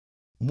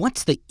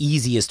What's the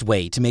easiest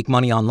way to make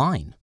money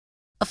online?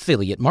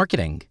 Affiliate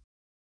marketing.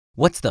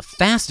 What's the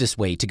fastest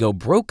way to go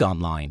broke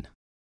online?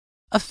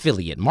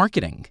 Affiliate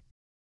marketing.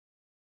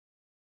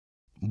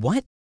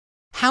 What?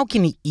 How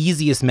can the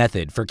easiest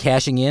method for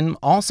cashing in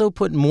also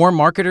put more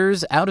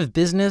marketers out of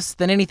business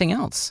than anything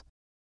else?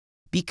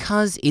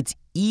 Because it's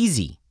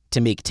easy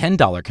to make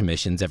 $10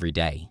 commissions every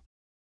day.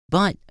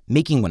 But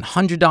making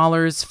 $100,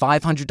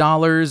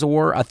 $500,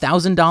 or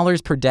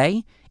 $1,000 per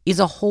day is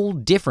a whole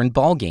different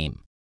ballgame.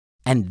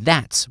 And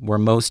that's where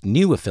most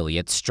new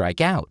affiliates strike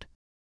out.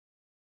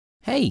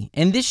 Hey,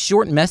 in this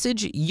short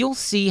message, you'll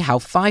see how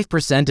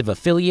 5% of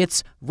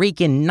affiliates rake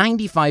in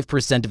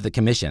 95% of the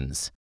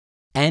commissions,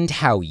 and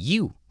how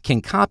you can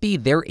copy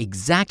their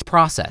exact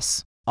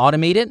process,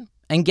 automate it,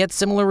 and get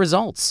similar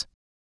results.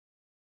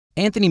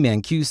 Anthony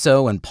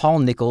Mancuso and Paul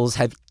Nichols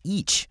have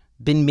each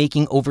been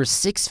making over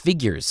 6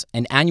 figures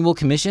in annual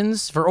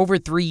commissions for over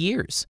 3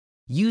 years,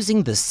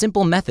 using the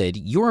simple method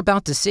you're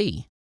about to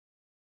see.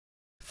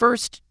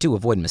 First, to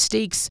avoid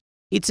mistakes,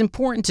 it's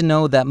important to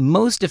know that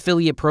most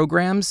affiliate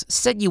programs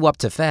set you up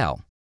to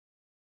fail.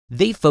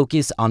 They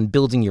focus on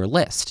building your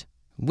list,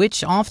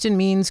 which often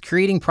means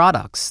creating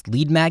products,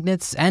 lead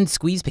magnets, and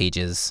squeeze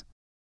pages.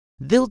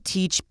 They'll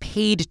teach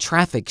paid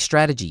traffic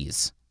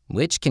strategies,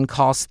 which can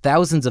cost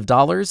thousands of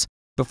dollars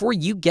before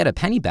you get a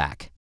penny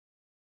back.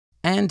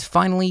 And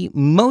finally,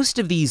 most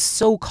of these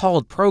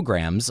so-called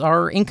programs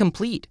are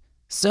incomplete,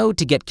 so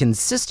to get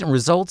consistent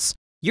results,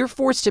 you're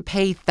forced to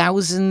pay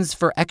thousands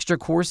for extra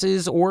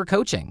courses or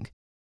coaching.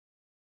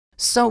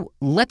 So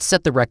let's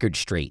set the record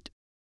straight.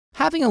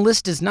 Having a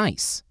list is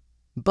nice,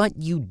 but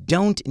you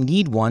don't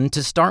need one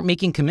to start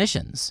making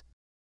commissions.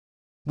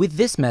 With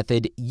this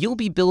method, you'll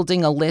be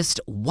building a list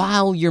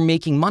while you're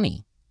making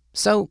money,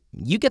 so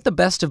you get the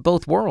best of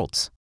both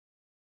worlds.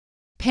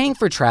 Paying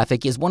for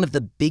traffic is one of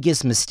the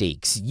biggest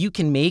mistakes you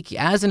can make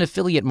as an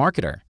affiliate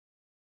marketer.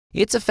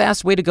 It's a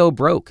fast way to go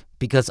broke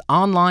because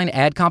online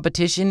ad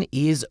competition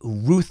is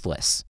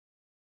ruthless.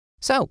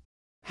 So,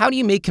 how do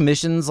you make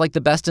commissions like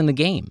the best in the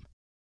game?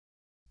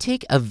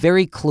 Take a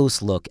very close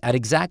look at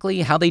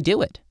exactly how they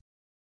do it.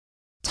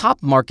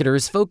 Top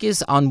marketers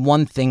focus on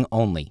one thing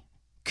only: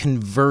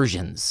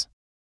 conversions.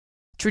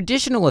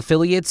 Traditional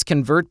affiliates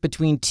convert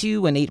between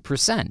 2 and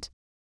 8%.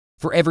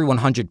 For every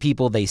 100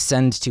 people they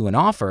send to an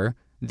offer,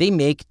 they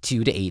make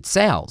 2 to 8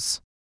 sales.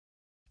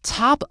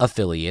 Top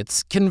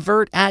affiliates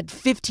convert at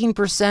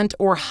 15%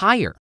 or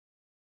higher.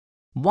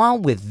 While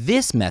with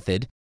this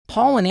method,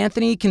 Paul and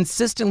Anthony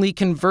consistently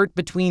convert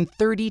between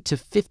 30 to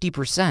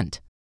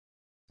 50%.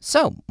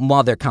 So,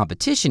 while their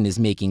competition is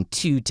making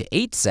 2 to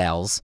 8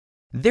 sales,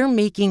 they're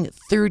making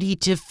 30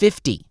 to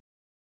 50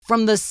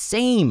 from the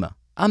same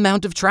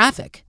amount of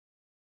traffic.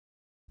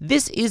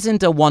 This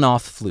isn't a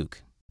one-off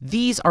fluke.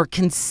 These are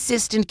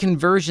consistent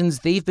conversions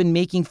they've been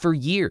making for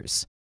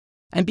years.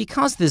 And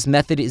because this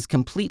method is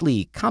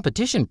completely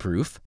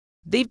competition-proof,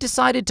 they've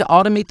decided to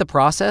automate the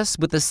process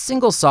with a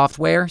single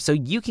software so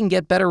you can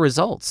get better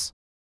results.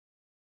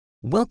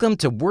 Welcome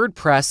to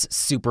WordPress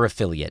Super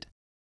Affiliate.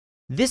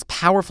 This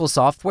powerful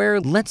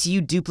software lets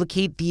you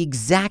duplicate the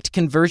exact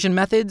conversion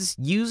methods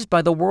used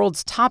by the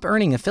world's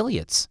top-earning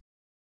affiliates.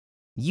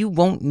 You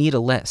won't need a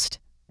list.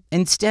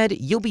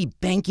 Instead, you'll be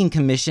banking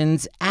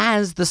commissions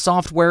as the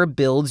software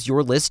builds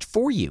your list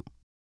for you.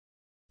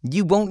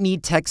 You won't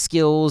need tech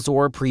skills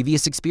or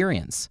previous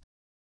experience.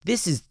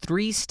 This is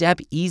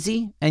 3-step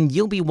easy, and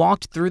you'll be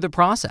walked through the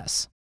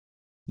process.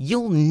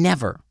 You'll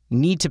never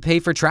need to pay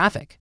for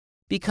traffic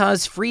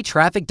because free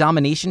traffic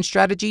domination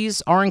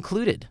strategies are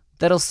included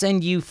that'll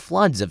send you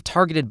floods of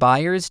targeted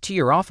buyers to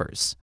your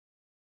offers.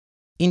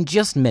 In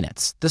just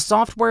minutes, the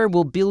software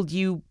will build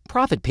you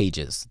profit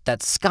pages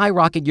that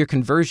skyrocket your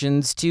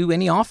conversions to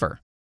any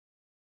offer.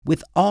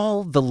 With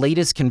all the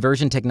latest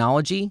conversion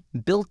technology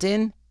built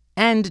in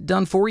and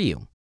done for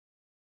you.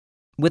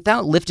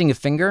 Without lifting a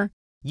finger,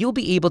 you'll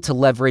be able to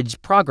leverage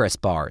progress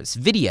bars,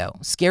 video,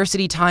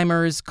 scarcity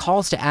timers,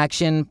 calls to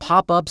action,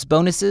 pop-ups,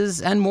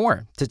 bonuses, and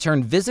more to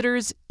turn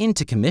visitors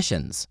into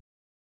commissions.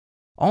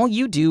 All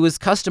you do is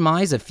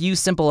customize a few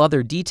simple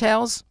other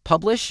details,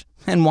 publish,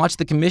 and watch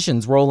the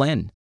commissions roll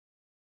in.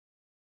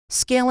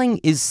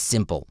 Scaling is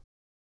simple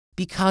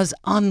because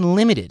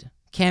unlimited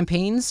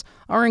campaigns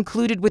are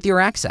included with your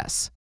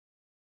access.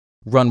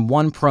 Run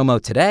one promo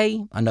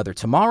today, another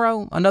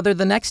tomorrow, another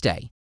the next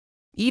day.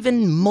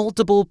 Even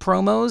multiple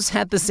promos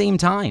at the same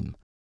time.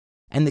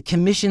 And the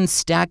commissions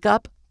stack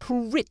up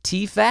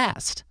pretty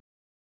fast.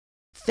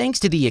 Thanks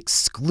to the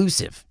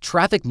exclusive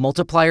traffic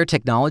multiplier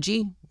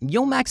technology,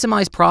 you'll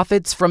maximize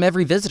profits from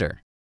every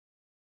visitor.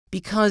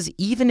 Because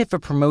even if a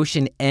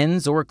promotion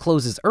ends or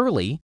closes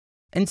early,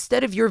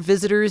 instead of your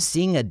visitors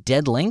seeing a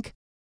dead link,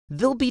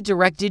 they'll be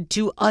directed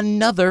to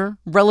another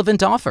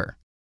relevant offer.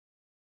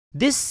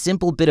 This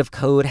simple bit of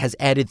code has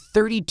added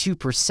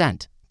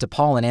 32% to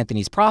Paul and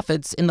Anthony's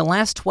profits in the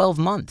last 12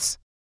 months.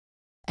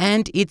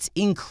 And it's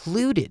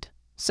included,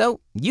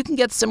 so you can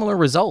get similar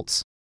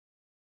results.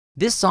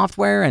 This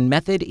software and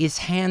method is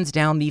hands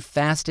down the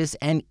fastest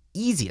and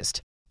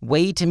easiest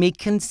way to make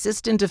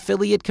consistent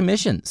affiliate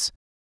commissions.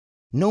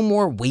 No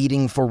more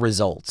waiting for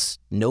results,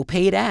 no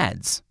paid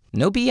ads,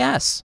 no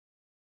BS.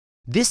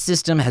 This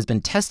system has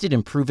been tested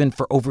and proven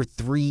for over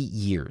 3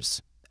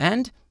 years,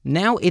 and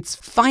now it's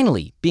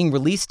finally being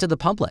released to the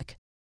public.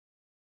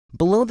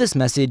 Below this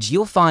message,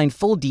 you'll find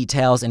full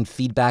details and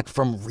feedback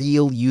from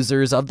real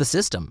users of the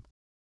system,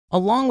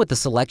 along with a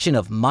selection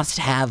of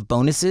must-have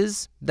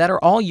bonuses that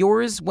are all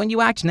yours when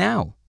you act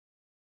now.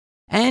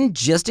 And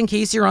just in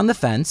case you're on the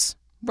fence,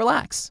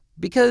 relax,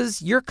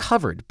 because you're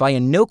covered by a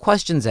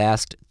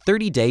no-questions-asked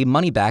 30-day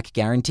money-back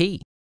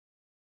guarantee.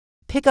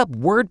 Pick up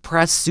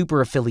WordPress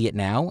Super Affiliate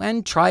now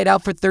and try it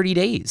out for 30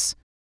 days.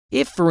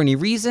 If for any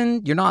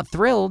reason you're not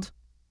thrilled,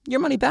 your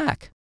money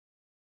back.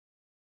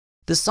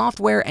 The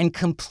software and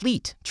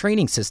complete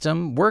training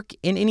system work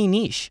in any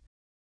niche.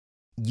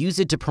 Use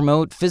it to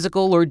promote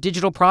physical or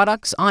digital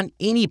products on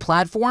any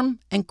platform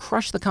and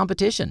crush the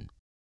competition.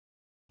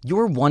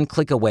 You're one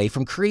click away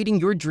from creating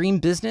your dream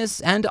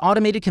business and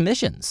automated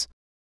commissions.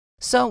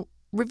 So,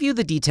 review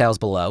the details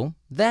below,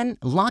 then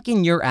lock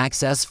in your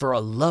access for a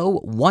low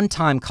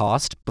one-time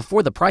cost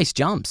before the price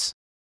jumps.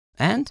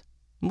 And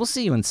we'll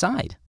see you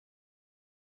inside.